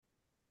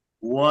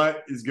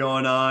What is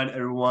going on,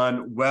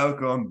 everyone?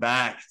 Welcome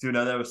back to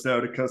another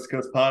episode of Coast to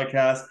Coast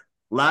Podcast.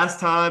 Last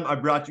time I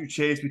brought you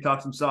Chase, we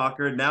talked some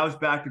soccer. Now it's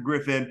back to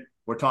Griffin.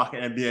 We're talking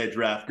NBA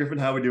draft. Griffin,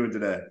 how are we doing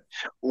today?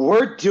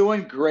 We're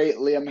doing great,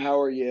 Liam.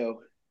 How are you?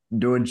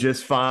 Doing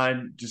just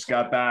fine. Just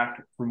got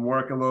back from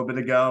work a little bit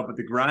ago, but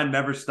the grind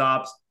never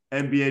stops.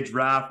 NBA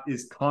draft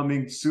is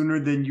coming sooner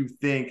than you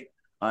think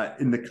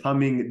in the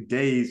coming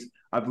days.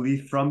 I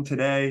believe from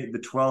today, the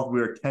 12th,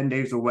 we are 10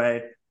 days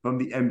away from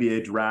the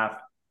NBA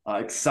draft.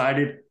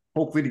 Excited,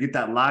 hopefully, to get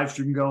that live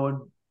stream going.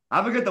 I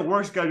haven't got the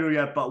work schedule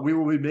yet, but we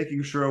will be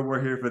making sure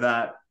we're here for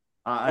that.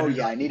 I Oh do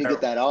yeah, I need to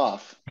get that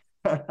off.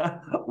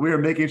 we are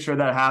making sure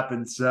that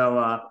happens.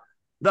 So,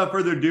 without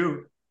further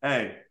ado,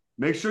 hey,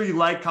 make sure you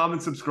like,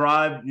 comment,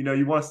 subscribe.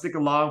 You want to stick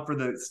along for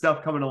the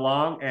stuff coming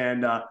along,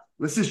 and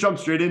let's just jump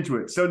straight into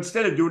it. So,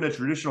 instead of doing a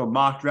traditional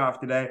mock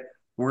draft today,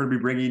 we're going to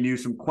be bringing you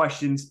some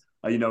questions.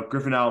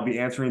 Griffin and I will be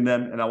answering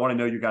them, and I want to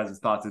know you guys'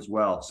 thoughts as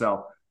well.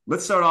 So,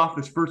 let's start off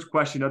this first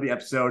question of the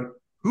episode.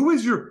 Who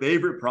is your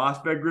favorite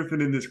prospect, Griffin,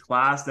 in this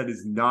class that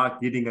is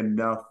not getting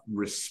enough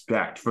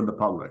respect from the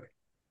public?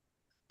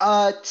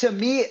 To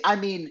me, I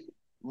mean,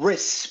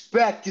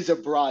 respect is a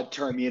broad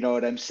term, you know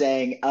what I'm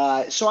saying?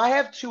 So I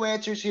have two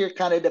answers here,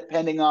 kind of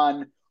depending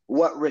on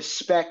what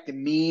respect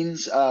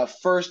means.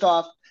 First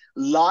off,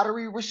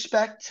 lottery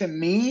respect to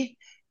me,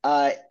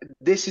 uh,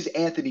 this is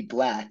Anthony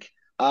Black.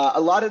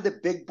 A lot of the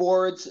big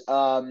boards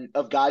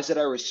of guys that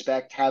I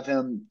respect have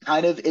him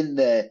kind of in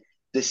the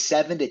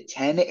 7 to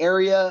 10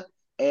 area.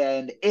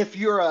 And if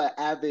you're an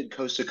avid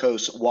Coast to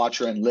Coast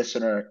watcher and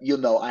listener, you'll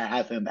know I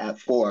have him at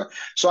 4.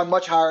 So I'm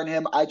much higher on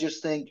him. I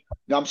just think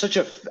I'm such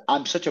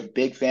a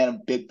big fan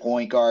of big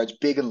point guards,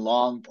 big and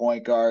long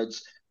point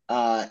guards.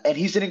 And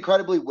he's an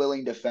incredibly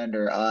willing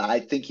defender. I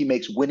think he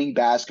makes winning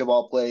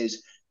basketball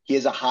plays. He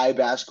has a high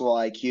basketball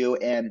IQ,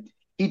 and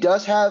he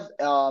does have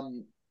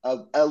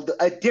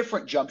a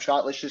different jump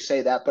shot. Let's just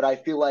say that. But I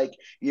feel like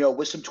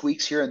with some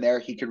tweaks here and there,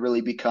 he could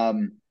really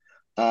become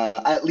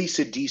at least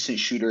a decent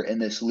shooter in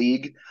this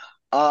league.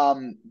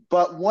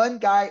 But one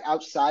guy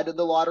outside of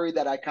the lottery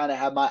that I kind of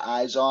have my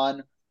eyes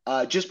on,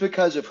 just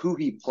because of who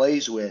he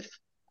plays with,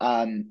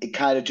 it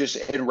kind of just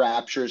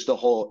enraptures the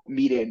whole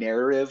media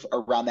narrative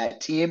around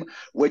that team,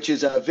 which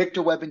is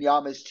Victor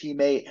Wembanyama's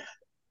teammate.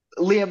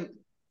 Liam,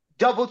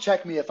 double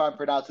check me if I'm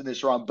pronouncing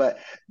this wrong, but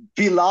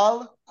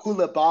Bilal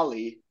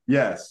Koulibaly.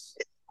 Yes.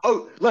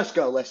 Oh, let's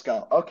go, let's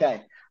go.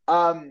 Okay.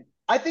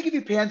 I think if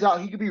he pans out,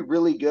 he could be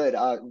really good.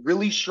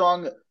 Really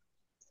strong,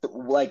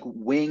 like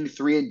wing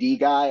 3 and D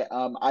guy.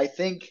 I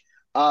think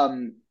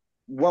when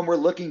we're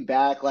looking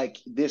back, like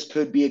this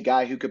could be a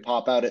guy who could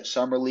pop out at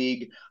summer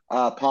league,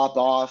 pop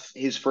off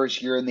his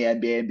first year in the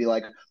NBA, and be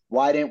like,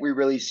 why didn't we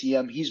really see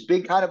him? He's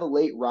been kind of a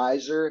late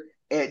riser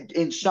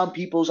in some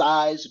people's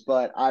eyes,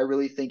 but I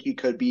really think he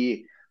could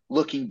be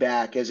looking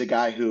back as a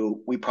guy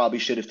who we probably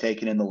should have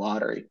taken in the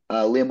lottery.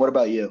 Liam, what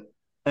about you?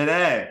 And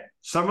hey,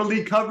 summer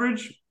league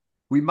coverage,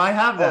 we might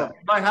have that. Oh,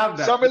 We might have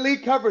that. summer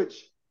league coverage.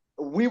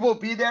 We will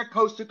be there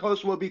coast to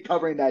coast. We'll be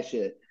covering that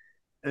shit.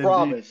 Indeed,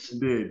 Promise.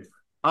 indeed.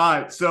 All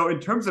right. So in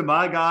terms of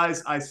my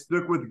guys, I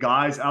stuck with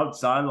guys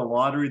outside of the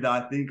lottery that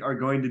I think are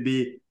going to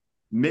be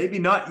maybe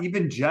not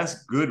even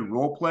just good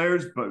role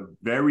players, but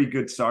very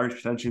good stars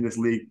potentially in this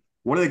league.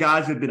 One of the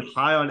guys I've been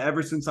high on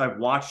ever since I've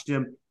watched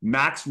him,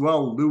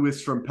 Maxwell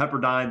Lewis from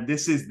Pepperdine.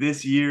 This is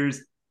this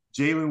year's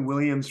Jalen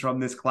Williams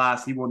from this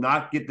class. He will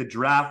not get the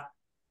draft,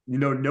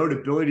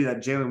 notability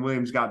that Jalen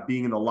Williams got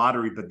being in the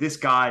lottery, but this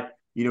guy,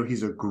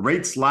 he's a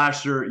great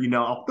slasher.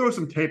 I'll throw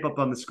some tape up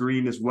on the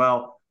screen as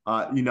well.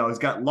 He's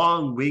got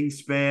long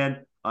wingspan.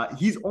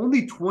 He's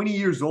only 20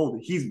 years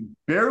old. He's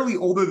barely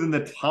older than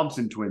the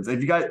Thompson twins.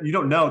 If you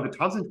don't know, the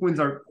Thompson twins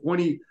are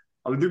 20,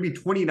 they'll be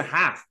 20 and a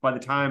half by the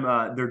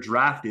time they're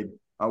drafted,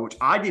 which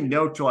I didn't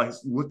know till I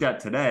looked at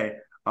today.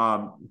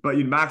 But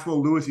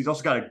Maxwell Lewis, he's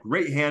also got a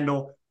great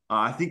handle.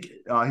 I think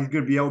he's going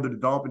to be able to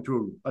develop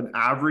into an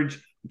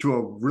average to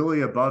a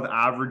really above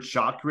average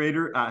shot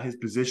creator at his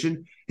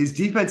position. His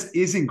defense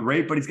isn't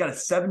great, but he's got a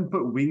 7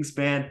 foot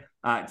wingspan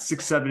at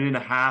 6'7" and a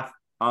half.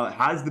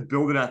 Has the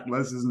build and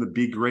athleticism to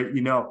be great.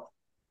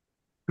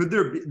 Could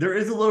there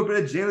is a little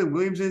bit of Jalen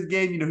Williams in his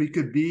game. He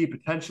could be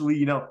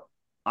potentially,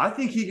 I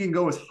think he can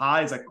go as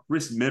high as a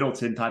Chris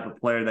Middleton type of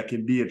player that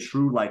can be a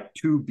true like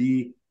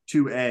 2B,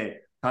 2A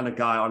kind of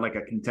guy on like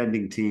a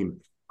contending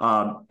team.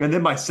 And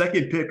then my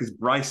second pick is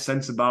Bryce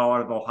Sensabaugh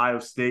out of Ohio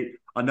State,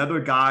 another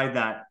guy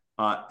that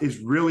is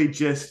really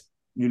just,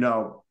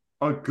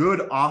 a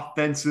good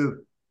offensive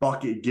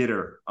bucket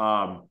getter.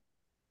 I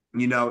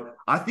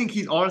think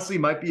he honestly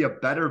might be a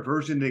better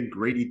version than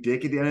Grady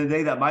Dick at the end of the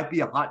day. That might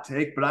be a hot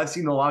take, but I've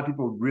seen a lot of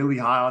people really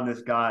high on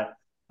this guy.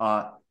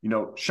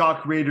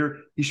 Shot creator.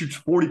 He shoots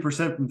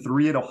 40% from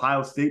three at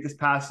Ohio State this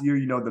past year,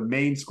 the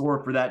main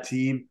scorer for that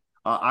team.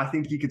 I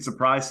think he could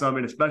surprise some,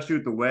 and especially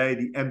with the way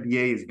the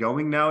NBA is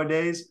going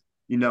nowadays,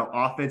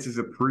 offense is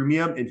a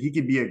premium, and he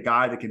can be a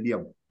guy that can be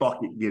a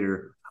bucket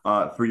getter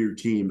for your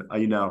team.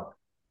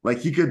 Like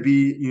he could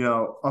be,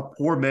 a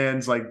poor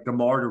man's like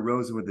DeMar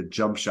DeRozan with a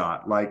jump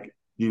shot. Like,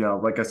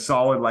 like a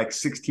solid like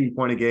 16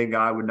 point a game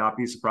guy. Would not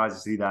be surprised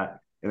to see that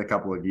in a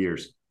couple of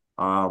years.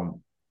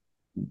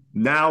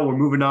 Now we're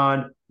moving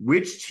on.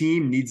 Which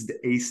team needs to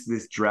ace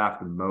this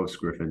draft the most,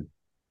 Griffin?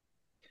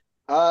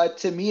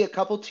 To me, a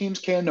couple teams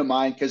came to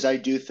mind because I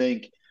do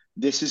think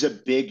this is a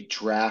big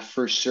draft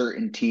for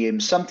certain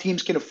teams. Some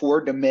teams can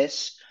afford to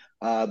miss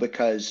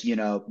because,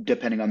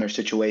 depending on their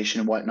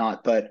situation and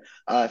whatnot. But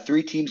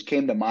three teams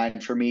came to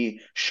mind for me: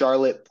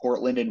 Charlotte,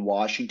 Portland, and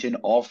Washington,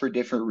 all for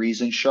different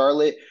reasons.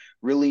 Charlotte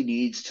really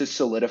needs to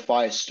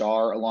solidify a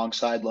star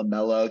alongside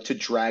LaMelo to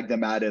drag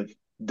them out of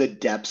the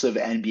depths of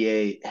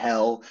NBA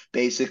hell,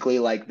 basically.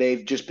 Like,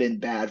 they've just been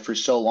bad for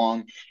so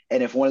long.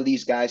 And if one of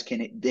these guys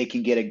can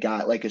get a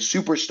guy like a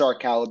superstar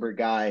caliber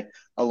guy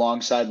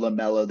alongside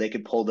LaMelo, they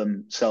could pull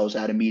themselves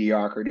out of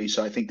mediocrity.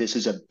 So I think this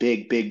is a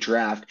big, big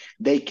draft.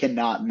 They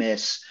cannot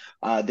miss.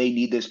 They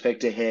need this pick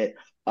to hit.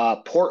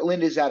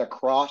 Portland is at a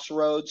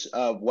crossroads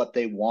of what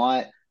they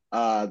want.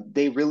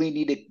 They really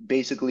need to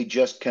basically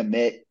just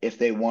commit if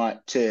they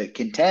want to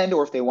contend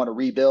or if they want to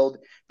rebuild.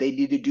 They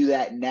need to do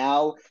that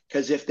now,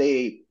 because if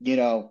they,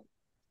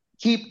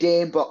 keep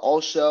Dame but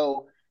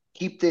also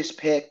keep this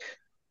pick,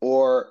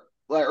 or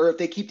if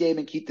they keep Dame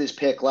and keep this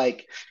pick,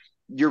 like,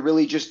 you're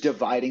really just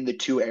dividing the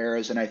two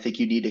eras, and I think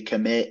you need to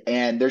commit.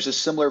 And there's a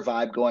similar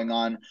vibe going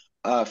on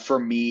for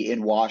me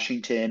in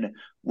Washington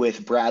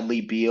with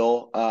Bradley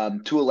Beal,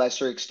 to a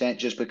lesser extent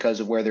just because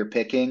of where they're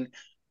picking.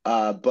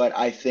 But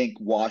I think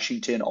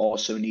Washington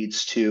also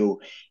needs to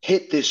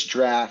hit this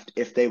draft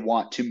if they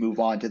want to move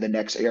on to the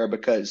next era.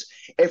 Because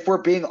if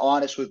we're being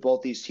honest with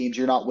both these teams,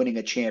 you're not winning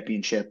a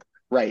championship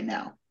right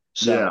now.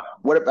 So Yeah.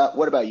 what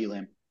about you,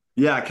 Liam?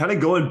 Yeah, kind of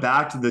going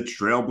back to the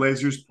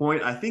Trailblazers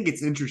point, I think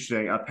it's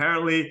interesting.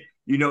 Apparently,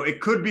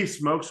 it could be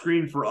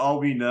smokescreen for all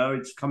we know.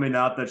 It's coming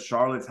out that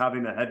Charlotte's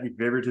having a heavy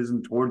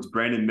favoritism towards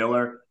Brandon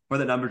Miller for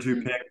the number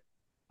 2 pick.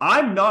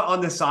 I'm not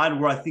on the side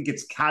where I think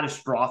it's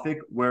catastrophic,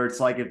 where it's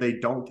like if they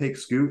don't take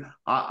Scoot.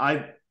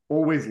 I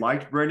always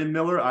liked Brandon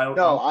Miller. I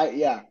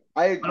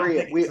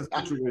agree.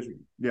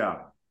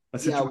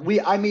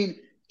 I mean,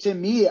 to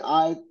me,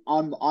 I'm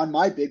on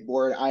my big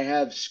board. I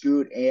have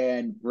Scoot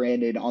and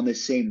Brandon on the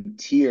same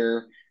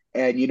tier,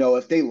 and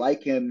if they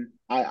like him,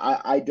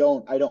 I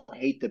don't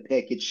hate the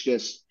pick. It's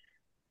just,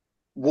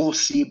 we'll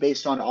see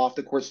based on off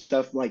the court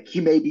stuff. Like, he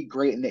may be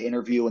great in the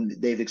interview,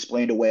 and they've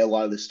explained away a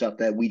lot of the stuff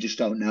that we just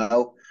don't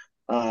know.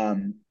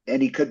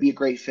 And he could be a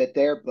great fit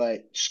there,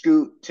 but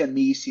Scoot to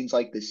me seems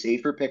like the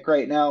safer pick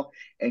right now.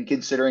 And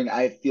considering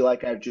I feel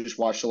like I've just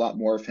watched a lot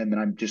more of him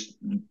and I'm just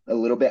a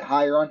little bit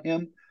higher on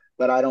him,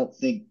 but I don't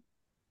think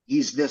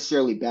he's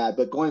necessarily bad.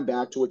 But going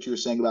back to what you were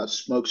saying about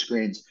smoke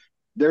screens,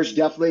 there's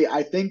definitely,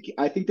 I think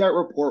that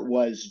report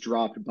was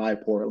dropped by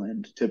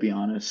Portland, to be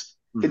honest.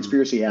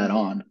 Conspiracy hat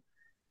on.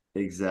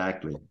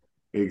 Exactly.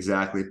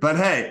 But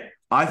hey,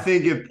 I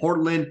think if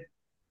Portland,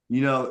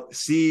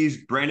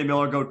 sees Brandon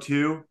Miller go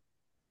 2,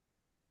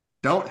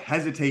 don't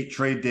hesitate,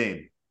 trade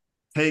Dame.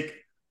 Take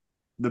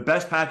the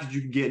best package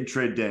you can get and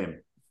trade Dame.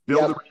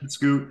 Build around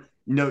Scoot.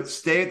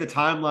 Stay at the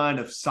timeline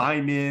of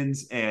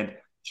Simons and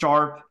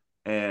Sharp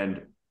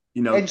and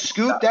and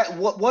Scoot. That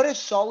what a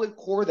solid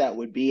core that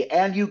would be,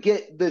 and you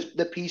get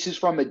the pieces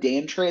from a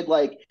Dame trade,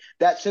 like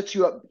that sets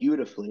you up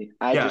beautifully.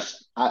 I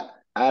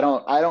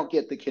don't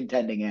get the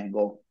contending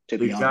angle, to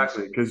be honest.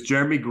 Exactly, because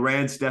Jeremy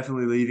Grant's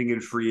definitely leaving in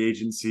free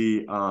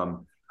agency.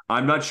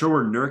 I'm not sure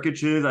where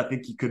Nurkic is. I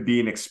think he could be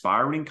an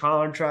expiring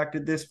contract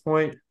at this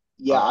point.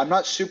 Yeah, I'm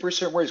not super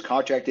certain where his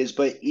contract is,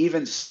 but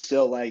even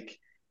still, like,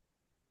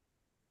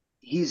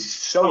 he's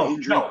so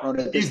injury prone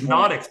at this He's point.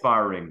 not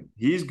expiring.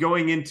 He's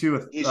going into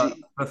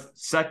a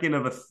second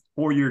of a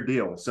 4-year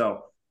deal.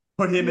 So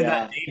put him in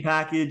that Dame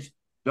package,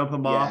 dump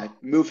him off.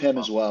 Move him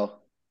as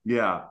well.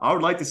 Yeah, I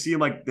would like to see him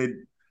like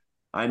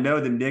I know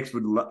the Knicks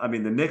would. The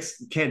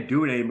Knicks can't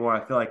do it anymore.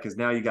 I feel like, because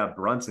now you got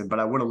Brunson, but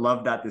I would have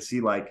loved that to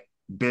see like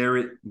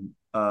Barrett.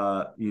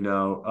 The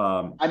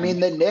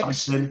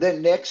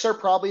Knicks are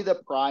probably the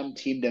prime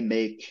team to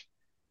make.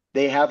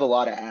 They have a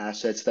lot of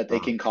assets that they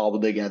can cobble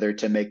together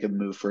to make a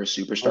move for a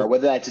superstar.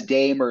 Whether that's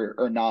Dame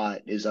or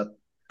not is up.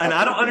 And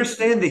I don't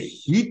understand the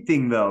Heat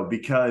thing though,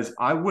 because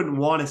I wouldn't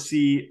want to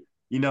see.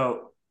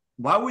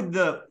 Why would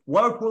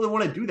Portland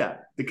want to do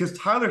that? Because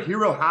Tyler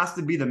Hero has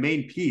to be the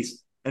main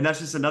piece. And that's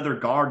just another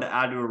guard to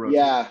add to a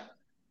rotation. Yeah.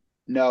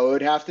 No, it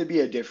would have to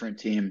be a different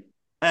team.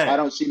 Hey, I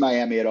don't see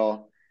Miami at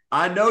all.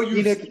 I know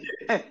you.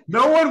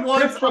 No one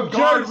wants a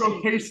guard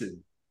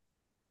rotation.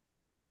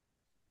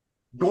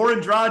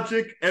 Goran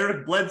Dragic,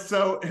 Eric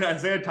Bledsoe, and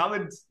Isaiah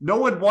Thomas. No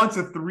one wants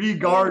a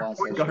 3-guard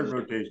point guard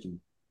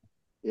rotation.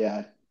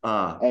 Yeah.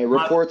 Hey,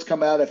 reports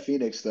come out of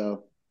Phoenix,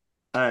 though.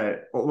 Hey,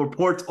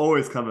 reports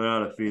always coming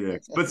out of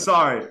Phoenix. But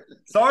sorry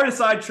to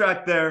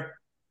sidetrack there.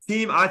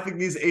 Team I think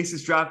these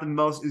aces drafted the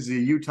most is the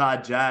Utah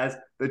Jazz.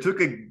 They took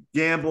a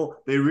gamble.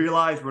 They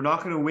realized we're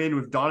not going to win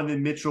with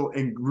Donovan Mitchell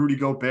and Rudy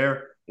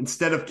Gobert.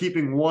 Instead of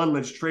keeping one,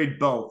 let's trade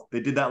both.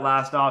 They did that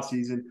last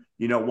offseason.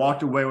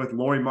 Walked away with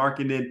Lauri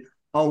Markkanen.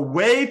 A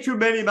way too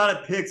many amount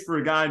of picks for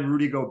a guy in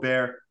Rudy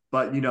Gobert.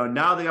 But,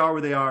 now they are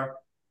where they are.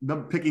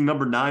 picking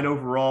number 9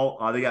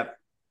 overall. They got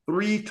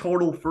 3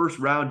 total first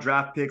round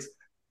draft picks.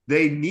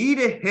 They need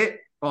a hit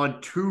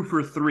on 2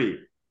 for 3.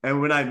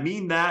 And when I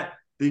mean that,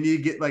 they need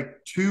to get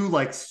like 2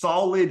 like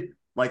solid,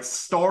 like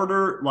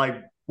starter,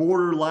 like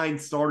borderline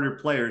starter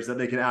players that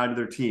they can add to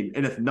their team.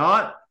 And if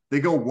not, they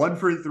go 1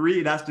 for 3.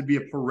 It has to be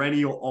a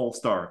perennial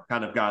all-star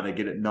kind of guy they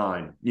get at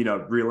 9.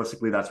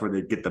 Realistically, that's where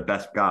they get the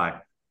best guy.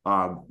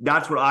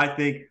 That's what I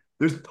think.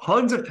 There's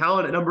tons of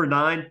talent at number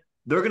 9.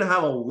 They're going to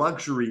have a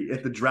luxury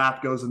if the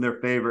draft goes in their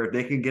favor. If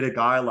they can get a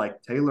guy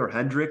like Taylor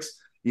Hendricks,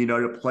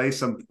 to play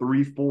some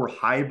 3-4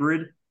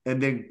 hybrid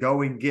and then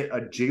go and get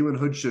a Jalen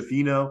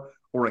Hood-Schifino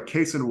or a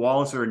Cason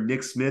Wallace or a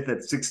Nick Smith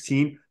at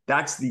 16,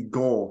 that's the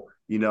goal,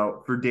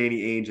 for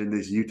Danny Ainge and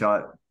this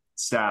Utah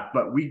staff.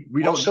 But we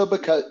don't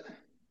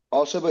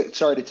but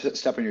sorry to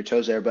step on your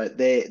toes there, but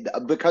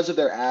because of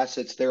their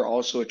assets, they're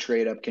also a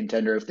trade up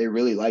contender. If they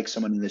really like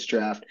someone in this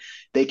draft,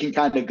 they can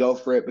kind of go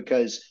for it,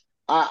 because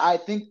I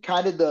think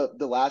kind of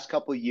the last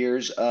couple of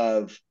years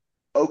of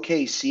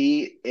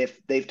OKC, if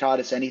they've taught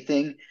us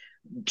anything,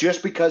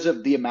 just because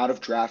of the amount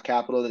of draft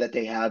capital that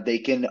they have, they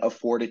can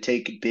afford to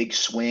take big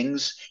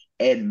swings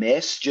and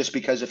miss just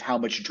because of how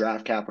much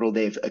draft capital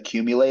they've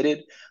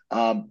accumulated.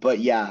 But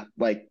yeah,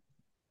 like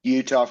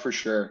Utah for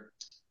sure.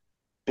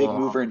 Big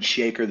mover and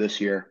shaker this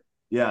year.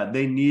 Yeah,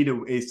 they need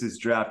to ace this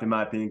draft, in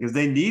my opinion, because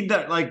they need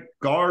that like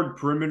guard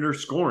perimeter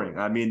scoring.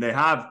 I mean, they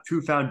have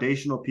 2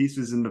 foundational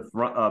pieces in the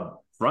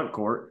front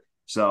court,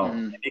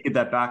 so they get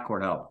that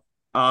backcourt help.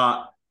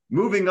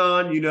 Moving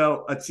on,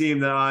 a team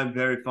that I'm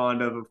very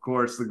fond of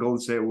course, the Golden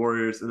State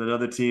Warriors, and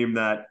another team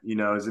that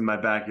is in my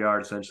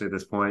backyard essentially at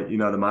this point.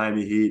 The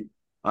Miami Heat.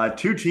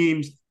 2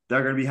 teams that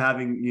are going to be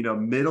having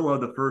middle of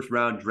the first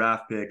round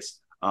draft picks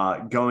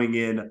going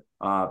in.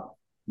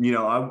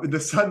 The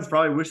Suns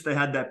probably wish they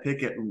had that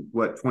pick at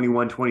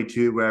 21,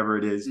 22, wherever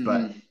it is,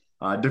 but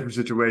different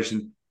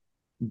situation.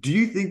 Do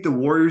you think the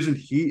Warriors and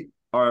Heat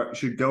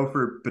should go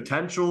for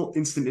potential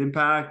instant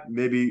impact?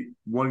 Maybe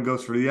one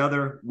goes for the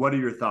other. What are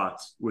your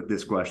thoughts with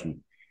this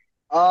question?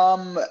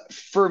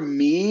 For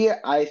me,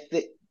 I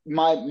think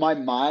my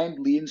mind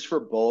leans for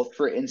both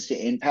for instant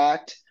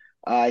impact.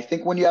 I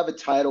think when you have a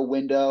title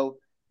window,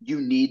 you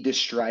need to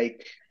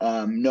strike,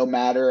 no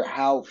matter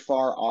how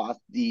far off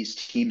these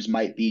teams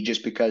might be,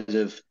 just because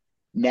of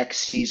next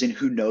season,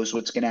 who knows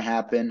what's going to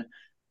happen.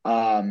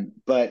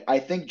 But I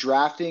think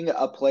drafting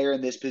a player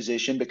in this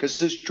position, because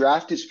this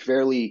draft is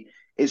fairly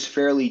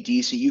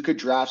decent. You could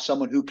draft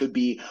someone who could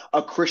be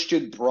a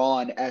Christian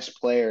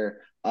Braun-esque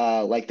player,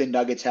 like the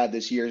Nuggets have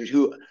this year,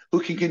 who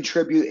can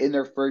contribute in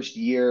their first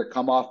year,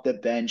 come off the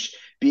bench,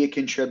 be a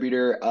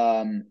contributor.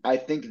 I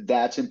think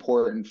that's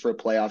important for a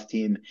playoff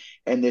team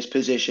in this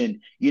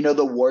position.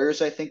 The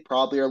Warriors, I think,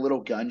 probably are a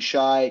little gun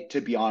shy,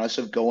 to be honest,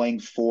 of going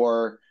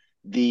for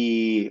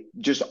the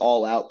just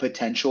all out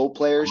potential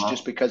players,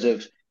 just because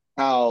of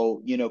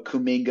how,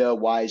 Kuminga,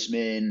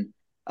 Wiseman,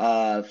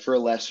 for a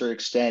lesser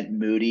extent,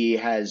 Moody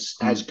has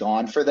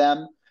gone for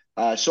them.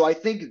 So I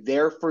think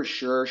there for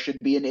sure should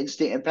be an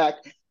instant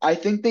impact. I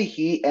think the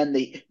Heat and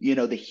the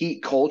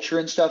Heat culture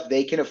and stuff,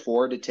 they can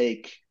afford to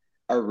take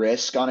a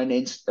risk on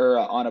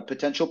on a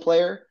potential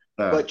player.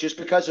 But just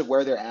because of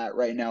where they're at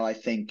right now, I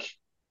think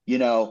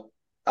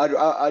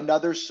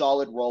another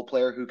solid role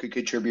player who could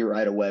contribute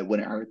right away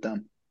wouldn't hurt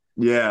them.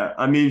 Yeah,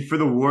 I mean, for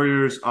the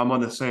Warriors, I'm on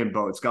the same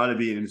boat. It's got to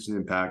be an instant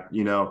impact.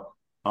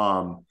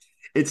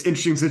 It's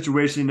interesting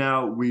situation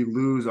now. We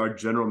lose our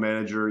general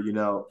manager,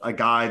 a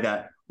guy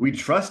that we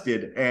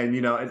trusted, and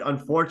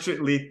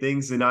unfortunately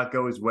things did not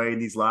go his way in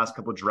these last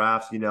couple of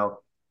drafts. He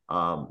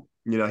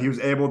was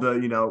able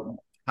to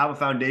have a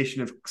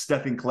foundation of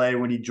Stephen Clay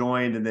when he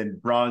joined, and then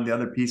brought in the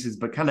other pieces,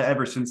 but kind of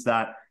ever since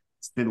that,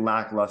 it's been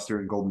lackluster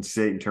in Golden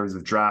State in terms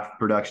of draft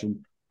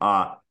production.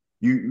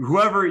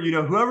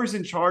 Whoever's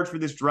in charge for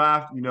this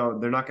draft,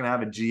 they're not going to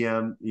have a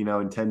GM,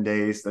 in 10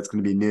 days. That's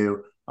going to be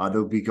new.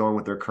 They'll be going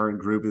with their current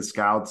group of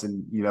scouts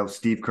and,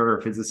 Steve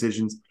Kerr, his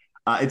decisions.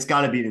 It's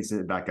got to be an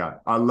instant back guy.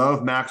 I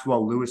love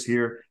Maxwell Lewis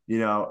here,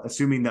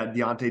 assuming that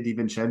Deontay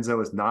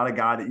DiVincenzo is not a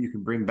guy that you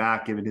can bring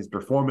back given his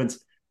performance.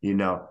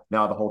 Now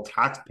the whole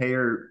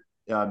taxpayer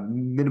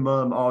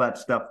minimum, all that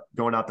stuff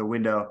going out the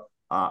window.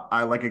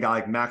 I like a guy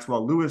like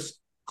Maxwell Lewis,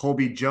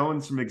 Colby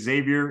Jones from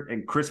Xavier,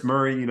 and Chris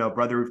Murray,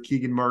 brother of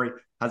Keegan Murray,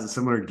 has a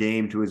similar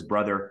game to his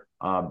brother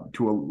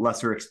to a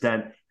lesser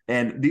extent.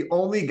 And the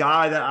only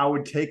guy that I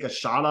would take a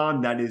shot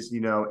on that is,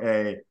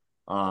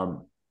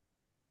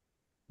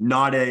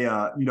 not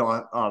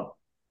a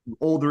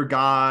older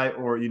guy,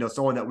 or,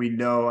 someone that we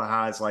know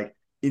has like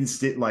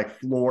instant like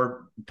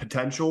floor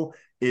potential,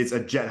 is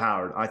a Jet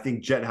Howard. I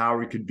think Jet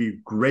Howard could be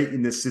great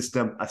in this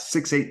system, a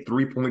 6'8"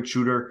 3-point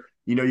shooter.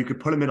 You could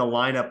put him in a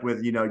lineup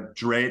with,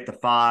 Dre at the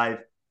 5,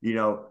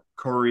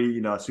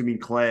 Curry, assuming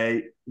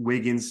Clay,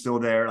 Wiggins still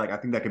there. Like, I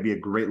think that could be a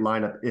great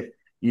lineup if,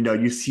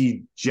 you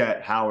see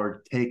Jet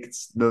Howard take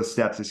those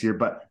steps this year.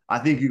 But I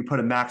think you could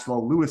put a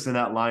Maxwell Lewis in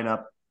that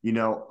lineup,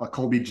 a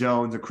Colby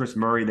Jones, a Chris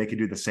Murray, they could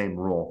do the same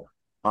role.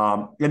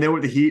 And then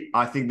with the Heat,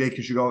 I think they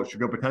should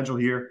go potential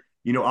here.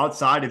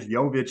 Outside of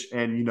Jovic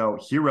and,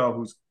 Hero,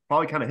 who's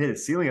probably kind of hit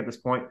his ceiling at this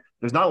point.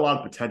 There's not a lot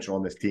of potential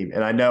on this team.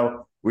 And I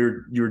know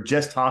you were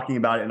just talking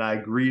about it, and I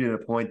agreed to the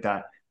point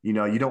that, you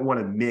don't want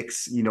to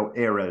mix,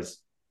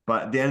 eras.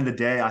 But at the end of the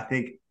day, I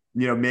think,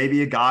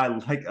 maybe a guy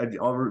like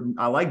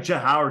I like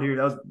Jet Howard here.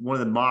 That was one of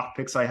the mock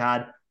picks I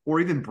had, or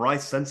even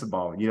Bryce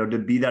Sensabaugh, to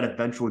be that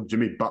eventual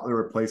Jimmy Butler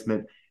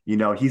replacement.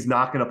 He's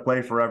not going to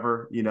play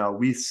forever.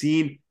 We've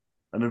seen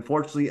and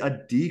unfortunately a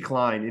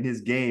decline in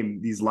his game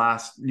these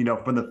last,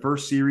 from the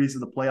first series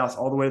of the playoffs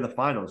all the way to the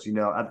finals. At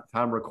the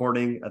time of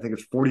recording, I think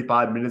it's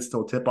 45 minutes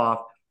till tip off.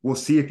 We'll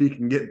see if he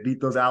can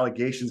beat those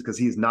allegations, because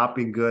he's not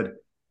been good.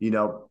 He's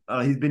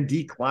been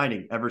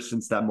declining ever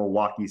since that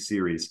Milwaukee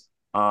series.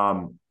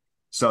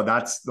 So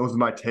those are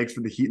my takes for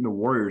the Heat and the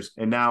Warriors.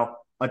 And now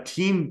a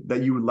team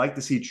that you would like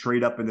to see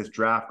trade up in this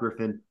draft,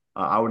 Griffin.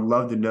 I would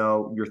love to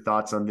know your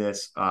thoughts on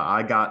this.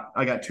 I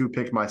got 2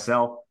 picks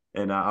myself,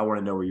 and I want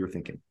to know what you're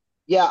thinking.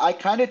 Yeah, I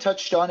kind of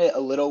touched on it a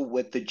little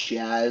with the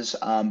Jazz,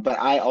 but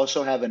I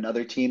also have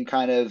another team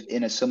kind of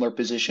in a similar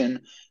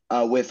position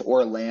with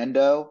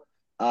Orlando.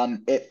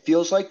 It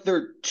feels like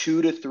they're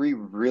 2 to 3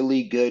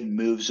 really good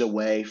moves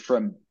away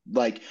from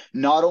like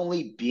not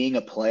only being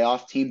a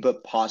playoff team,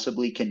 but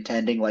possibly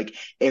contending. Like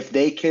if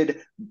they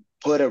could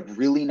put a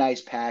really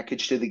nice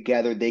package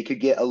together, they could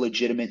get a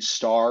legitimate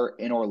star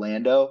in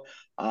Orlando.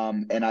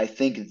 And I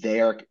think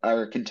they are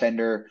a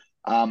contender.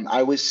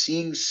 I was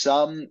seeing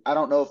some, I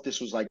don't know if this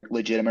was like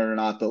legitimate or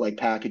not, but like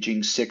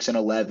packaging 6 and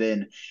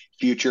 11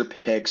 future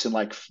picks and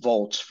like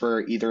vaults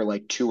for either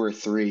like 2 or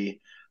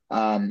 3.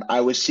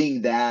 I was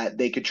seeing that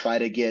they could try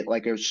to get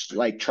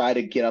try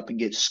to get up and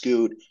get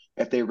Scoot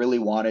if they really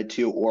wanted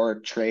to, or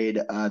trade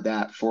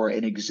that for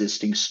an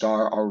existing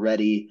star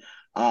already.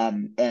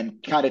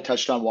 And kind of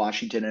touched on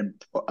Washington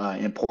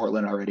and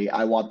Portland already.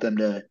 I want them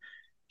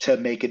to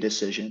make a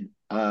decision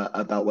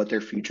about what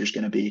their future is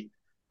going to be.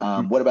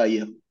 What about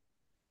you?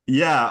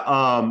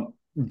 Yeah,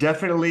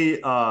 definitely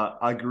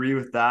agree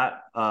with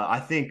that. I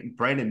think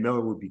Brandon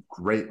Miller would be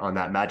great on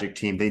that Magic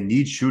team. They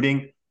need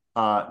shooting.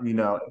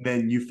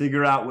 Then you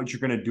figure out what you're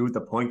going to do with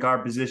the point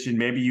guard position.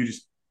 Maybe you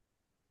just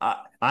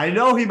I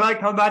know he might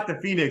come back to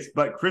Phoenix,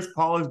 but Chris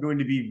Paul is going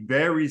to be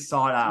very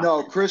sought out.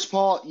 No, Chris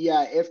Paul,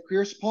 yeah, if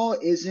Chris Paul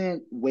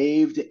isn't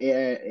waived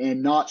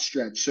and not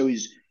stretched, so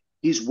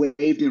he's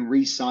waived and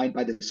re-signed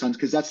by the Suns,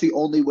 because that's the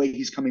only way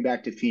he's coming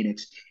back to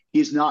Phoenix.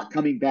 He's not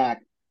coming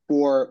back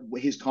for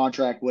his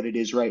contract what it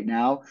is right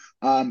now.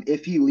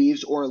 If he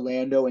leaves,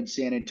 Orlando and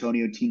San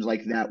Antonio, teams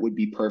like that would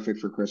be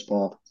perfect for Chris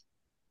Paul.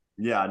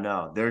 Yeah,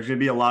 no, there's going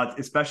to be a lot,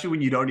 especially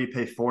when you don't need to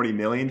pay $40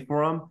 million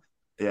for him.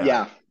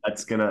 Yeah,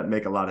 that's going to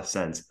make a lot of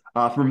sense.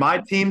 For my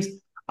teams,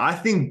 I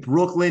think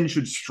Brooklyn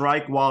should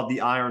strike while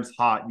the iron's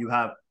hot. You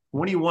have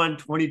 21,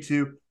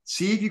 22.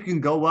 See if you can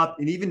go up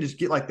and even just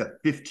get like the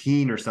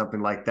 15 or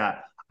something like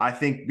that. I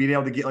think being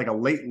able to get like a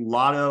late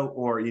lotto,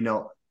 or,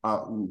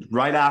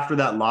 right after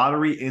that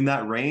lottery in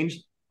that range,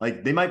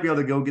 like they might be able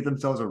to go get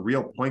themselves a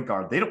real point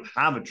guard. They don't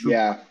have a true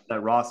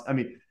that Ross. I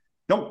mean,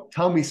 don't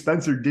tell me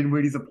Spencer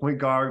Dinwiddie's a point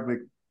guard. Like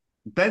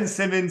Ben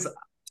Simmons,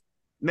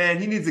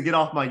 man, he needs to get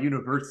off my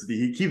university.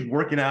 He keeps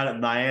working out at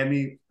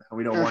Miami.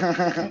 We don't want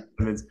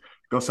Simmons.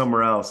 Go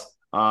somewhere else.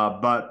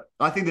 But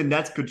I think the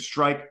Nets could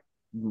strike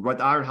with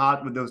iron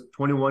hot with those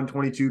 21,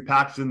 22,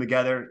 package them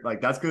together.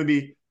 Like that's going to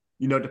be,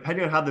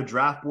 depending on how the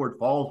draft board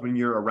falls when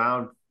you're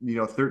around,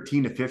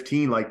 13 to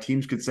 15, like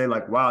teams could say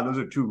like, wow, those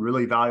are 2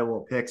 really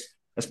valuable picks,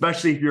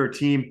 especially if you're a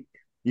team,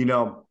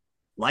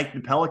 like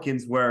the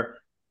Pelicans, where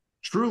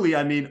truly,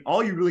 I mean,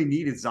 all you really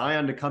need is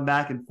Zion to come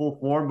back in full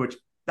form, which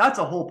that's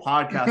a whole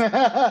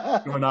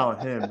podcast going on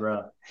with him,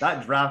 bro.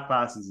 That draft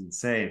class is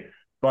insane.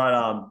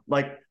 But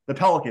like the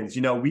Pelicans,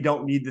 we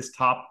don't need this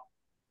top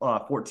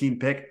 14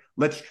 pick.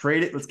 Let's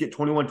trade it. Let's get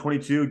 21,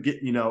 22,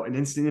 get, an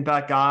instant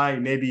impact guy,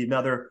 maybe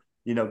another,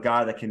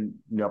 guy that can,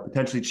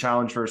 potentially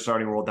challenge for a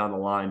starting role down the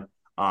line.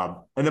 And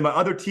then my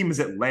other team is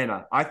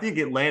Atlanta. I think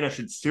Atlanta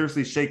should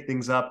seriously shake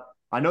things up.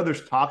 I know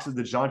there's talks of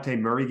DeJounte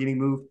Murray getting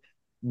moved.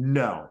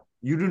 No,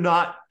 you do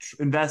not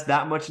invest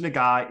that much in a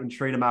guy and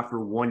trade him after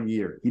 1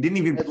 year. He didn't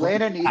even.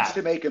 Atlanta needs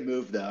to make a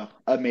move, though,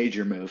 a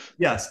major move.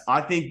 Yes,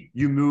 I think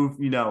you move,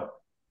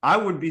 I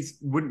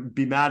wouldn't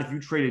be mad if you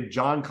traded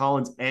John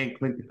Collins and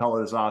Clint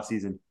Capella this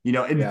offseason.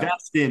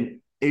 Invest in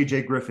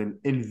AJ Griffin,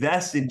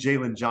 invest in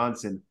Jalen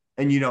Johnson,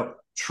 and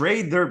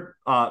trade their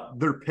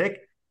pick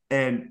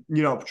and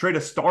trade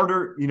a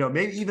starter,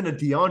 maybe even a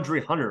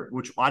DeAndre Hunter,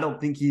 which I don't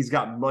think he's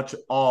got much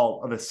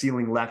of a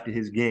ceiling left to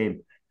his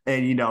game.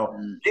 And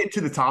get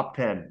to the top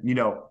 10.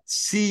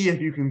 See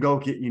if you can go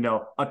get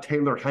a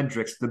Taylor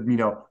Hendricks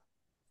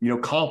to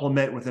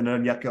complement with an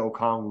Onyeka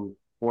Okongwu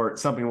or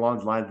something along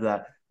the lines of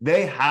that.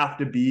 They have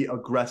to be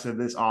aggressive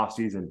this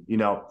offseason.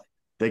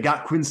 They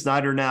got Quinn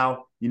Snyder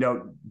now.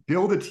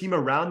 Build a team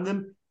around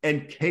them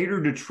and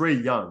cater to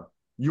Trae Young.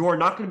 You are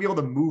not going to be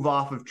able to move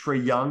off of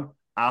Trae Young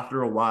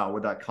after a while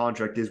where that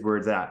contract is where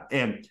it's at.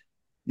 And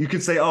you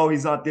could say, oh,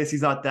 he's not this,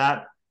 he's not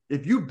that.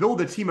 If you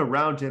build a team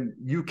around him,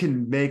 you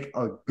can make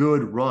a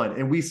good run.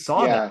 And we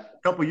saw that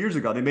a couple of years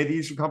ago. They made the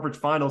Eastern Conference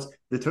Finals.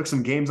 They took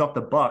some games off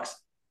the Bucks.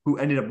 who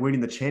ended up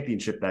winning the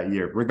championship that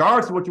year,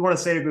 regardless of what you want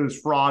to say if it was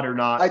fraud or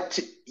not.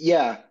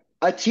 Yeah,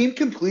 a team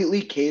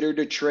completely catered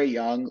to Trae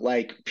Young,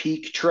 like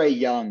peak Trae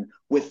Young,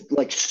 with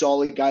like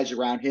solid guys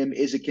around him,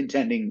 is a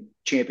contending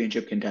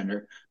championship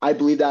contender. I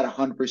believe that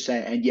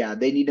 100%. And yeah,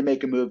 they need to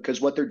make a move because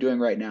what they're doing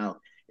right now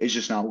is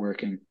just not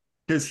working.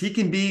 Because he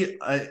can be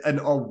a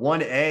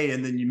 1A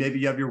and then you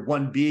have your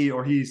 1B,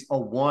 or he's a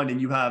 1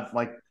 and you have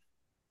like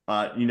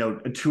a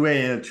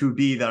 2A and a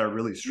 2B that are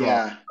really strong.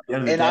 Yeah. At the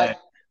end of the And day,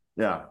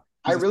 yeah.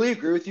 I really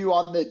agree with you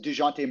on the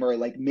DeJounte Murray.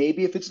 Like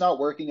maybe if it's not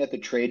working at the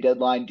trade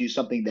deadline, do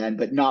something then,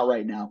 but not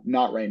right now.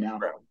 Not right now.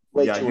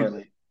 Way Yeah, too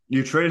early.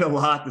 you traded a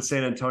lot to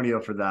San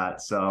Antonio for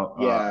that. So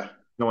Yeah.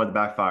 don't want to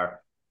backfire.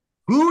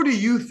 Who do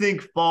you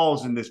think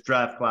falls in this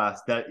draft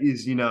class that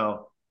is,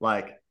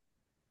 like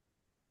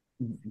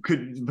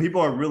could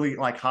people are really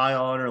like high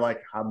on, or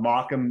like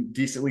mock him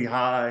decently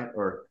high,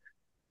 or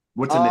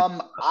what's in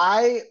it?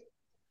 I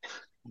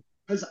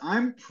because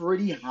I'm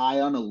pretty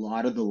high on a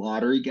lot of the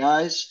lottery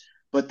guys,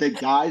 but the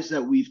guys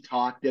that we've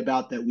talked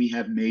about that we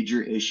have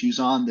major issues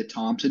on, the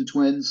Thompson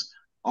twins,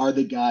 are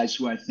the guys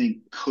who I think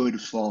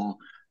could fall.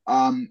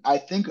 I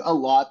think a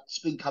lot's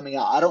been coming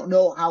out. I don't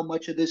know how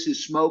much of this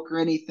is smoke or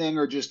anything,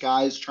 or just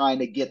guys trying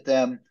to get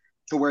them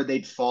to where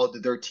they'd fall to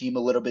their team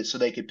a little bit so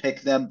they could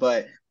pick them.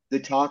 But the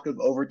talk of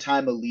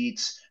overtime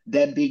elites,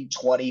 them being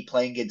 20,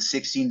 playing against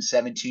 16,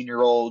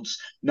 17-year-olds,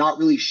 not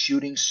really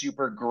shooting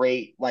super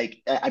great.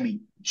 Like, I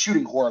mean,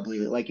 shooting horribly,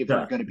 like if we're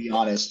Yeah. going to be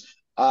honest,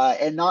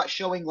 and not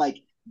showing like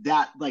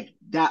that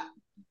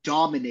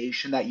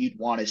domination that you'd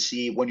want to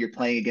see when you're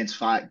playing against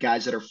five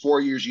guys that are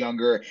 4 years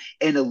younger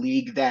in a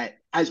league that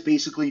has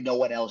basically no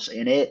one else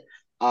in it.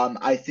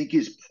 I think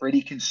is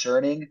pretty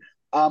concerning.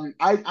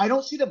 I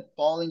don't see them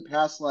falling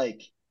past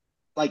like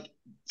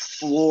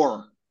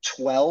floor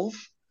 12,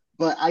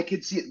 but I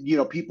could see,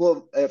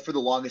 people for the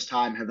longest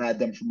time have had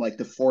them from like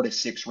the 4 to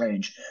 6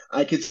 range.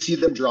 I could see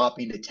them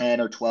dropping to 10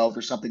 or 12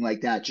 or something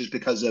like that just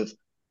because of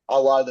a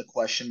lot of the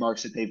question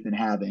marks that they've been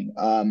having.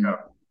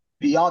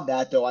 Beyond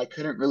that, though, I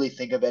couldn't really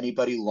think of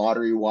anybody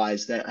lottery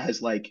wise that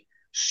has like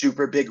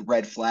super big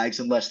red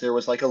flags unless there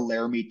was like a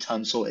Laramie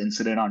Tunsil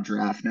incident on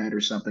draft night or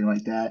something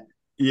like that.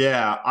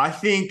 Yeah, I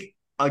think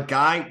a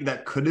guy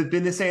that could have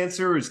been this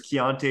answer is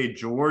Keontae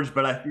George,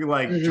 but I feel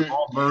like Mhm.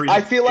 Jamal Murray I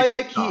has feel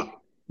picked like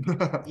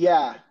it up.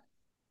 yeah.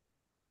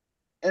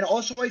 And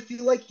also, I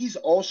feel like he's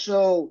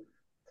also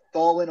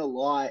fallen a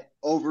lot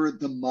over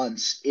the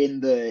months in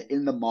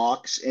the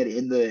mocks and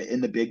in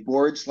the big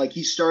boards. Like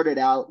he started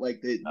out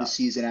like the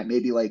season at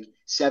maybe like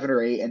 7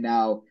 or 8, and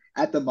now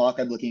at the mock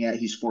I'm looking at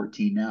he's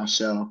 14 now.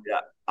 So Yeah.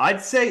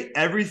 I'd say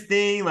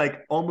everything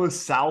like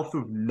almost south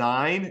of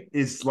 9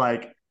 is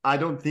like I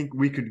don't think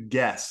we could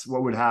guess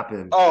what would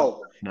happen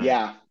oh tonight.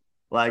 yeah,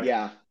 Like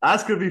yeah,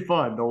 that's gonna be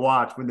fun to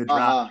watch when the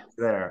draft uh-huh. is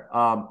there.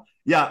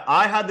 Yeah,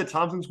 I had the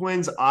Thompson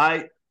twins.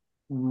 I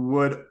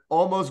would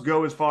almost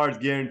go as far as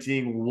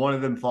guaranteeing one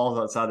of them falls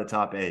outside the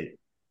top 8.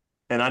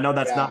 And I know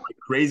that's not Yeah. like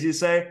crazy to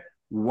say.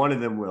 One of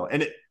them will,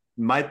 and it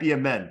might be a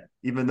men,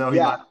 even though he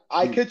might. Yeah,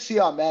 I could see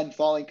Amen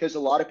falling because a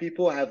lot of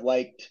people have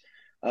liked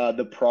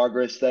the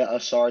progress that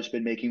Asar's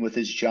been making with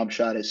his jump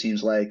shot, it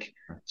seems like.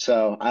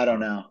 So I don't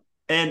know.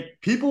 And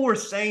people were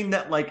saying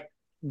that like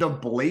the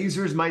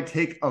Blazers might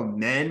take a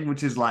men,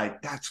 which is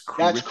like that's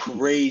That's crazy.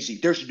 crazy.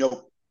 There's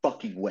no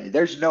fucking way.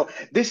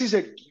 This is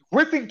a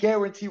ripping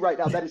guarantee right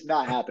now. That is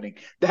not happening.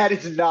 That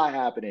is not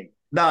happening.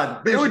 Nah,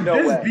 it There's would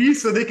no just way. be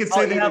so they could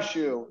say I'll they eat a have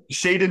shoe.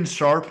 Shaden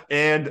Sharp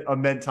and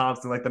Ahmed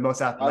Thompson, like the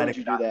most Why would athletic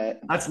you guy. do that?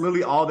 That's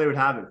literally all they would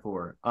have it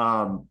for.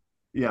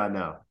 Yeah,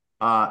 no.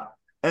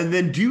 And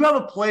then do you have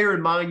a player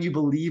in mind you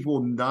believe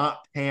will not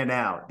pan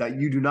out that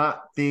you do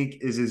not think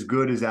is as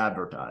good as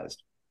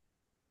advertised?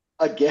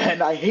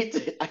 Again, I hate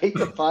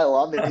to pile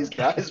on to these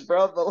guys,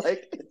 bro, but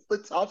like it's the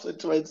Thompson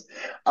twins.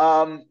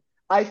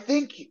 I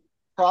think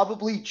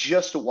probably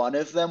just one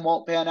of them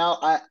won't pan out.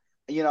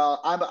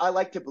 I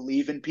like to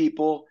believe in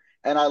people,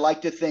 and I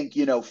like to think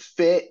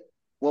fit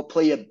will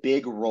play a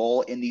big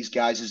role in these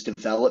guys'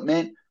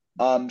 development.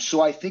 So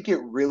I think it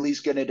really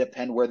is going to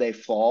depend where they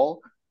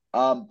fall.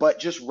 But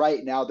just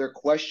right now, they're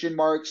question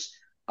marks.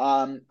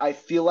 I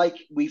feel like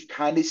we've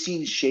kind of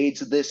seen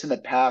shades of this in the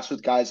past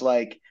with guys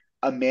like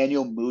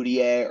Emmanuel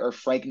Mudiay or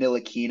Frank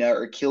Ntilikina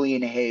or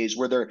Killian Hayes,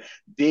 where they're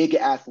big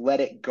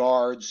athletic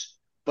guards,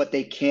 but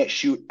they can't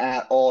shoot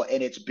at all.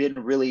 And it's been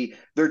really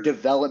their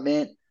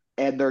development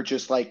and their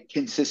just like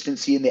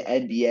consistency in the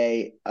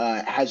NBA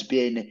has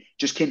been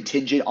just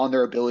contingent on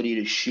their ability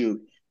to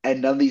shoot.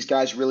 And none of these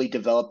guys really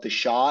develop the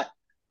shot.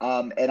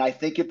 And I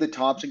think if the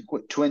Thompson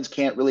twins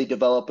can't really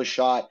develop a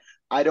shot,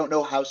 I don't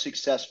know how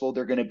successful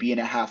they're going to be in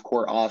a half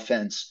court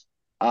offense.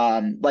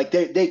 Like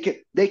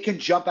they can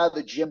jump out of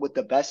the gym with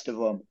the best of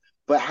them,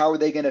 but how are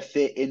they going to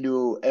fit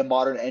into a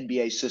modern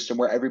NBA system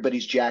where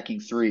everybody's jacking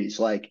threes?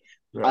 Like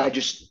I Yeah.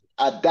 just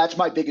that's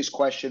my biggest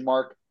question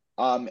mark.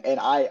 And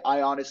I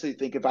honestly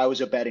think if I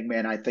was a betting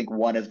man, I think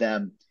one of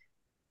them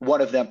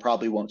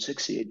probably won't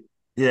succeed.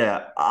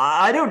 Yeah.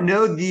 I don't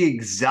know the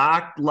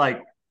exact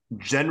like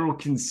general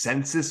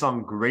consensus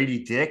on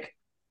Grady Dick.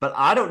 but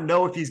I don't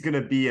know if he's going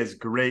to be as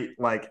great,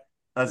 like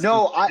as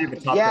No, a top 10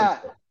 player.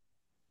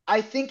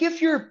 I think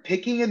if you're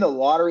picking in the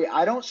lottery,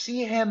 I don't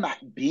see him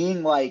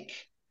being like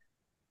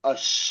a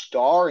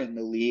star in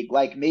the league,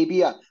 like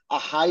maybe a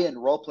high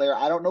end role player.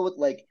 I don't know what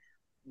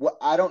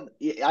I don't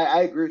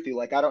I agree with you.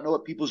 Like I don't know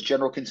what people's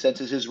general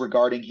consensus is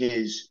regarding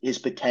his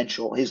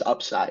potential, his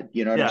upside.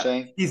 You know what I'm Yeah,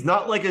 saying? he's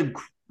not like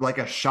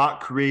a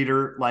shot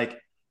creator. Like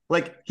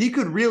he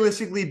could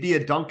realistically be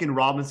a Duncan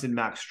Robinson,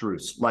 Max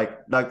Strus.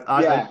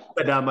 I Yeah. put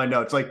that down my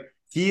notes. Like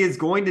he is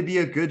going to be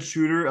a good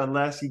shooter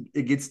unless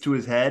it gets to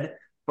his head.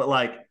 But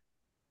like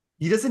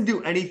he doesn't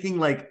do anything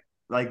like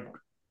like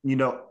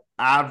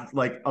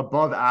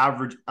above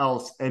average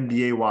else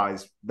NBA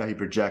wise that he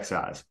projects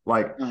as.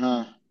 Like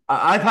Uh-huh.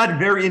 I've had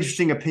very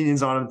interesting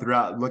opinions on him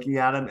throughout looking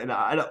at him, and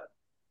I don't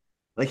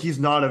like he's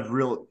not a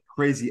real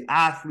crazy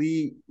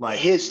athlete. Like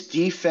His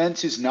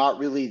defense is not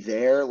really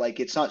there. Like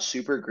it's not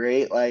super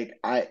great. Like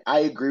I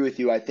agree with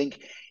you. I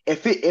think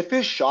if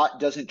his shot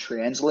doesn't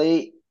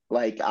translate,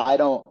 like I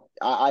don't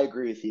I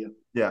agree with you.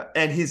 yeah,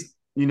 and his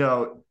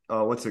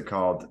what's it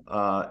called?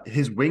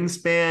 His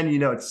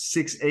wingspan, it's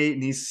 6'8"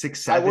 and he's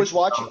 6'7".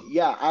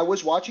 I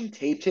was watching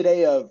tape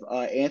today of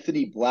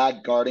Anthony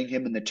Black guarding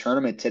him in the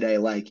tournament today.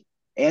 Like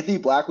Anthony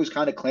Black was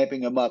kind of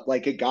clamping him up,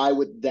 like a guy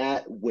with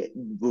that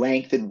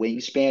length and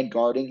wingspan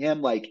guarding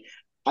him. Like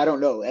I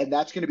don't know, and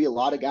that's going to be a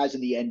lot of guys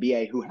in the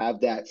NBA who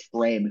have that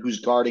frame, who's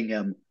guarding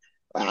him.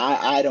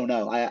 I don't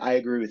know. I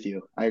agree with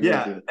you. I agree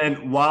with Yeah, you.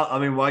 and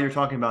while you're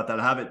talking about that,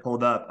 I have it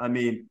pulled up. I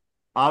mean,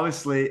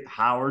 obviously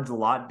Howard's a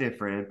lot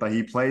different, but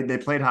they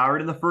played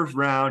Howard in the first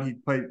round.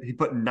 He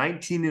put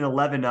 19 and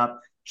 11 up,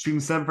 shooting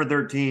 7 for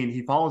 13.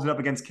 He follows it up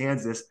against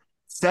Kansas,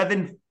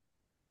 7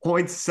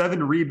 points,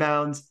 7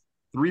 rebounds,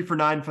 3 for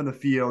 9 from the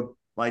field.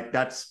 Like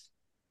that's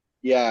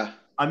Yeah.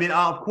 I mean,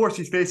 of course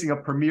he's facing a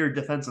premier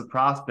defensive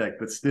prospect,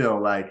 but still,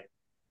 like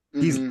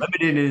he's Hmm.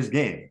 limited in his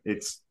game.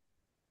 It's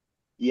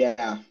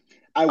Yeah.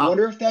 I uh,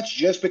 wonder if that's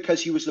just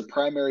because he was the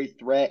primary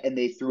threat and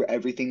they threw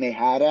everything they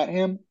had at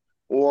him,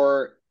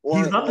 or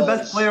he's it not the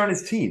best player was on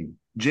his team.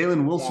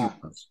 Jalen Wilson yeah.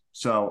 was.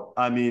 So,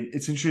 I mean,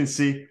 it's interesting to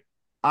see.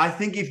 I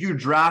think if you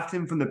draft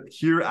him from the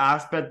pure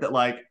aspect that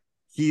like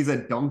he's a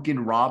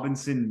Duncan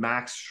Robinson,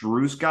 Max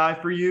Strus guy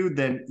for you,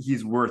 then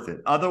he's worth it.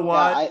 Yeah,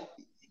 Otherwise,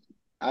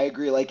 I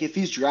agree. Like if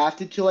he's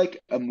drafted to like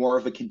a more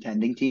of a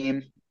contending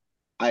team,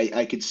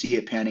 I could see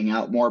it panning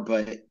out more.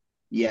 But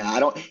yeah, I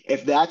don't.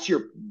 If that's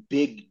your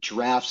big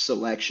draft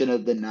selection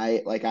of the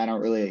night, like yeah.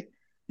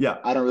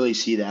 I don't really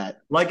see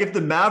that. Like if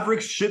the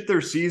Mavericks shit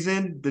their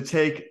season to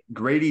take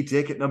Grady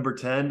Dick at number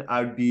 10,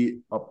 I'd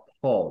be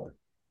appalled.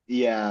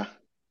 Yeah,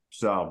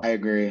 So, I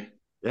agree.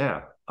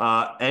 yeah.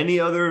 Any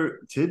other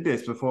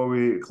tidbits before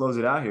we close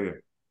it out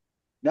here?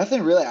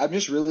 Nothing really. I'm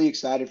just really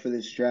excited for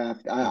this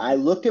draft. I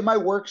looked at my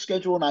work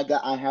schedule and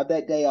I have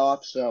that day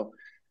off, so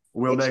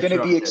We'll it's make gonna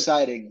sure be I get.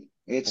 exciting.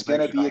 It's We'll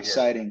make gonna sure be I get.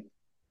 exciting.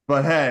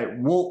 But hey,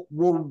 we'll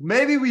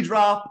maybe we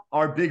drop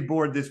our big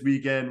board this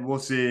weekend. We'll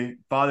see.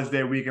 Father's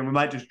Day weekend. We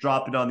might just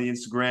drop it on the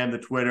Instagram, the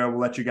Twitter. We'll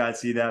let you guys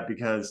see that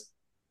because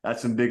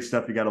that's some big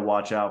stuff you got to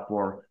watch out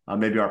for.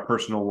 Maybe our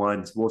personal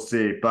ones. We'll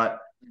see. But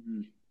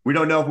Mhm. we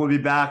don't know if we'll be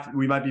back.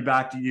 We might be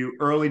back to you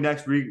early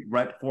next week,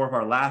 right before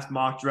our last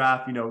mock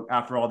draft,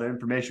 after all the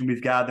information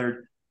we've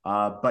gathered.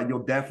 But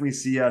you'll definitely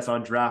see us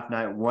on draft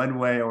night one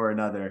way or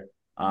another.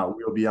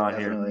 We'll be on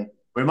here. Definitely.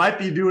 We might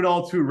be doing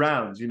all 2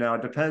 rounds. It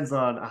depends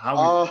on how we.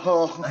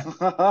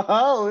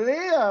 Oh,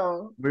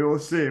 Leo. We will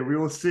see. We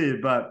will see.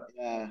 But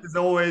Yeah. as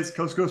always,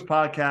 Coast to Coast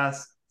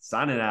Podcast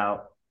signing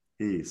out.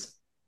 Peace.